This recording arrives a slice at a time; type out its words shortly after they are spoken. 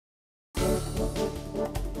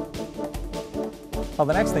Well,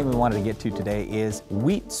 the next thing we wanted to get to today is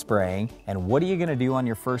wheat spraying, and what are you going to do on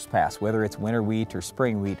your first pass, whether it's winter wheat or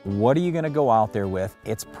spring wheat. What are you going to go out there with?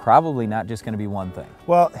 It's probably not just going to be one thing.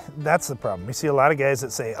 Well, that's the problem. We see a lot of guys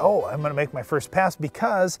that say, oh, I'm going to make my first pass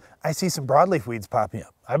because I see some broadleaf weeds popping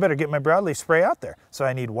up. I better get my broadleaf spray out there. So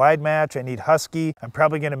I need wide match, I need husky, I'm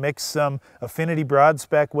probably going to mix some affinity broad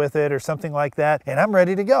spec with it or something like that, and I'm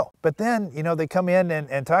ready to go. But then, you know, they come in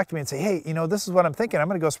and talk to me and say, hey, you know, this is what I'm thinking, I'm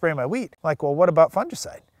going to go spray my wheat. I'm like, well, what about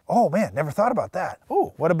fungicide? Oh man, never thought about that.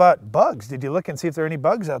 Oh, what about bugs? Did you look and see if there are any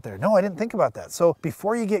bugs out there? No, I didn't think about that. So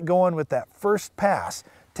before you get going with that first pass,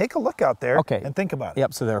 take a look out there and think about it.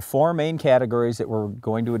 Yep, so there are 4 main categories that we're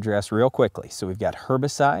going to address real quickly. So we've got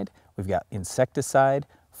herbicide, we've got insecticide,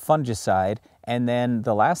 fungicide, and then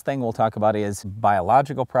the last thing we'll talk about is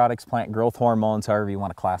biological products, plant growth hormones, however you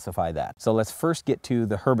want to classify that. So let's first get to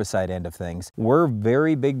the herbicide end of things. We're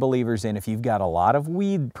very big believers in, if you've got a lot of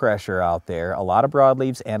weed pressure out there, a lot of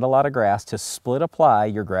broadleaves and a lot of grass, to split apply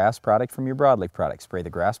your grass product from your broadleaf product. Spray the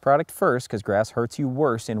grass product first because grass hurts you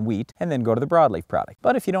worse in wheat, and then go to the broadleaf product.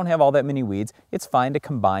 But if you don't have all that many weeds, it's fine to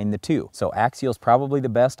combine the two. So Axial is probably the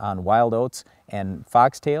best on wild oats and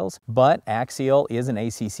foxtails, but Axial is an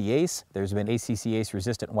ACCase. There's been ACCase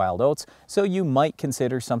resistant wild oats, so you might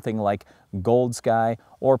consider something like Gold Sky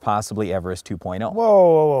or possibly Everest 2.0.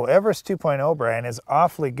 Whoa, Everest 2.0, Brian, is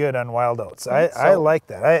awfully good on wild oats. I like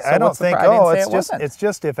that. I don't think, oh, it's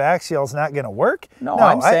just if Axial's not going to work. No,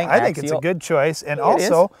 I'm saying I think it's a good choice. And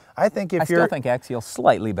also, I think if you're... I still think Axial's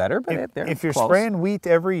slightly better, but if you're spraying wheat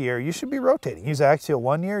every year, you should be rotating. Use Axial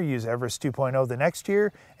one year, use Everest 2.0 the next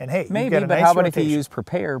year, and hey, maybe, you've got a but nice how about rotation. if you use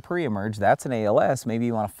Prepare pre-emerge? That's an ALS. Maybe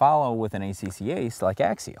you want to follow with an ACCase like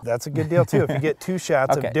Axial. That's a good deal too. If you get 2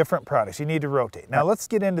 shots of different products, you need to rotate. Now let's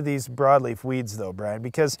get into these broadleaf weeds though, Brian,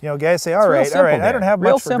 because you know guys say, all right, I don't have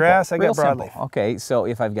much for grass, I got broadleaf. Okay, so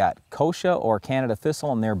if I've got kochia or Canada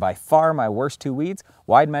thistle, and they're by far my worst 2 weeds,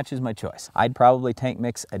 wide match is my choice. I'd probably tank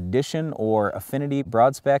mix Addition or Affinity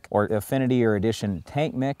broad spec, or Affinity or Addition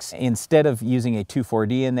tank mix, instead of using a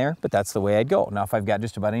 2,4-D in there, but that's the way I'd go. Now if I've got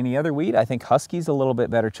just about any other weed, I think Husky's a little bit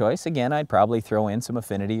better choice. Again, I'd probably throw in some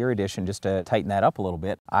Affinity or Addition just to tighten that up a little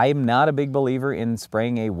bit. I'm not a big believer in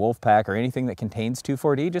spraying a wolf pack or anything that contains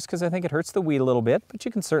 2,4-D just because I think it hurts the weed a little bit, but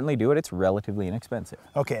you can certainly do it. It's relatively inexpensive.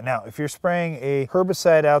 Okay, now if you're spraying a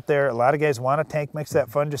herbicide out there, a lot of guys want to tank mix that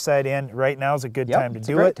fungicide in. Right now is a good time to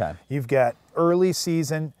do it. You've got early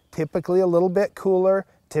season, typically a little bit cooler,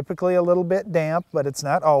 typically a little bit damp, but it's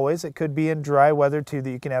not always. It could be in dry weather too that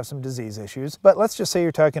you can have some disease issues. But let's just say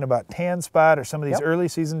you're talking about tan spot or some of these early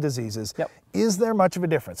season diseases. Is there much of a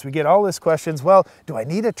difference? We get all these questions. Well, do I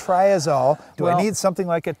need a triazole? Do I need something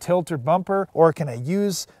like a tilt or bumper? Or can I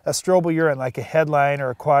use a strobilurin like a Headline or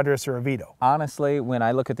a Quadris or a Vito? Honestly, when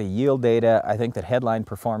I look at the yield data, I think that Headline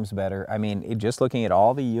performs better. I mean, just looking at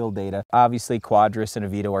all the yield data, obviously Quadris and a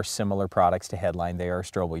Vito are similar products to Headline. They are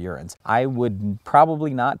strobilurins. I would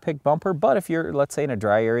probably not pick bumper, but if you're, let's say, in a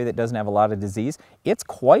dry area that doesn't have a lot of disease, it's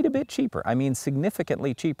quite a bit cheaper. I mean,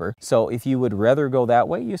 significantly cheaper. So if you would rather go that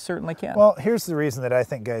way, you certainly can. Well, here's the reason that I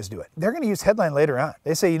think guys do it. They're going to use Headline later on.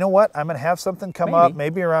 They say, you know what, I'm going to have something come up,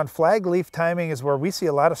 maybe around flag leaf timing is where we see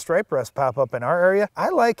a lot of stripe rust pop up in our area. I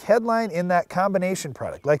like Headline in that combination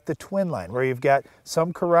product, like the twin line, where you've got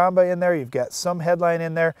some Caramba in there, you've got some Headline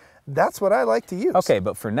in there. That's what I like to use. Okay,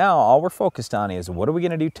 but for now, all we're focused on is what are we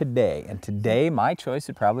going to do today? And today, my choice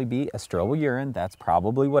would probably be a strobilurin. That's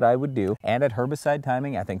probably what I would do. And at herbicide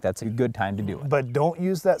timing, I think that's a good time to do it. But don't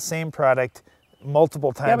use that same product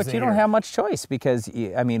multiple times. Yeah, but you don't have much choice because,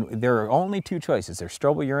 I mean, there are only 2 choices. There's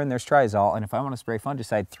strobilurin, there's triazole, and if I want to spray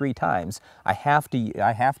fungicide 3 times, I have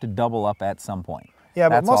to double up at some point. Yeah,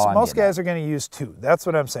 but most guys are going to use 2. That's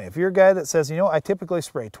what I'm saying. If you're a guy that says, you know, I typically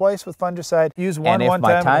spray twice with fungicide, use one time and one the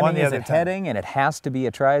other time. And if my timing is at heading and it has to be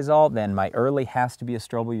a triazole, then my early has to be a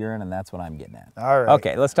strobilurin, and that's what I'm getting at. All right.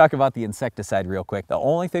 Okay, let's talk about the insecticide real quick. The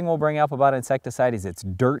only thing we'll bring up about insecticide is it's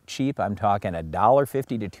dirt cheap. I'm talking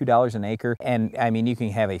 $1.50 to $2 an acre. And I mean, you can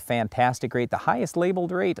have a fantastic rate. The highest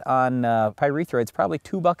labeled rate on pyrethroid is probably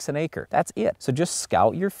 $2 an acre. That's it. So just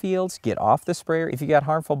scout your fields, get off the sprayer. If you got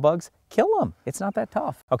harmful bugs, kill them. It's not that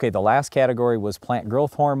tough. Okay, the last category was plant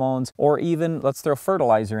growth hormones, or even let's throw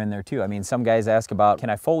fertilizer in there too. I mean, some guys ask about, can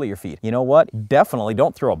I foliar feed? You know what? Definitely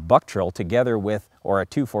don't throw a Bucktrill together with, or a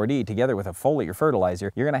 2,4-D together with a foliar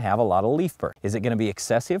fertilizer. You're gonna have a lot of leaf burn. Is it gonna be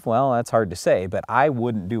excessive? Well, that's hard to say, but I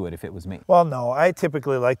wouldn't do it if it was me. Well, no, I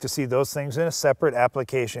typically like to see those things in a separate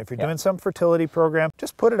application. If you're doing some fertility program,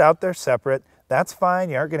 just put it out there separate. that's fine.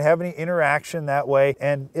 You aren't going to have any interaction that way,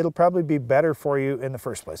 and it'll probably be better for you in the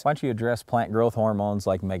first place. Why don't you address plant growth hormones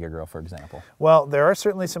like Megagrow, for example? Well, there are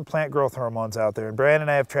certainly some plant growth hormones out there, and Brad and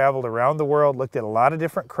I have traveled around the world, looked at a lot of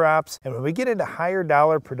different crops, and when we get into higher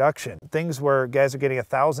dollar production, things where guys are getting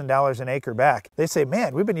 $1,000 an acre back, they say,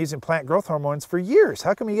 man, we've been using plant growth hormones for years.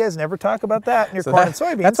 How come you guys never talk about that in your corn and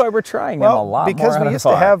soybeans? That's why we're trying them a lot more. Because we used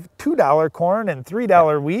to have $2 corn and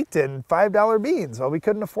 $3 wheat and $5 beans. Well, we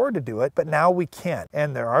couldn't afford to do it, but now we can.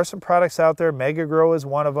 And there are some products out there. Megagrow is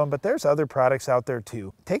one of them, but there's other products out there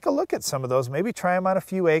too. Take a look at some of those. Maybe try them on a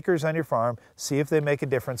few acres on your farm. See if they make a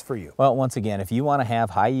difference for you. Well, once again, if you want to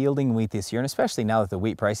have high yielding wheat this year, and especially now that the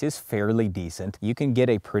wheat price is fairly decent, you can get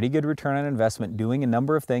a pretty good return on investment doing a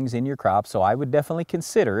number of things in your crop. So I would definitely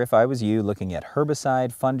consider, if I was you, looking at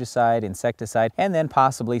herbicide, fungicide, insecticide, and then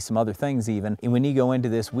possibly some other things even when you go into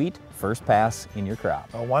this wheat first pass in your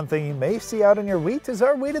crop. Well, one thing you may see out in your wheat is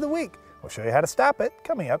our Weed of the Week. We'll show you how to stop it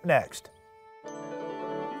coming up next.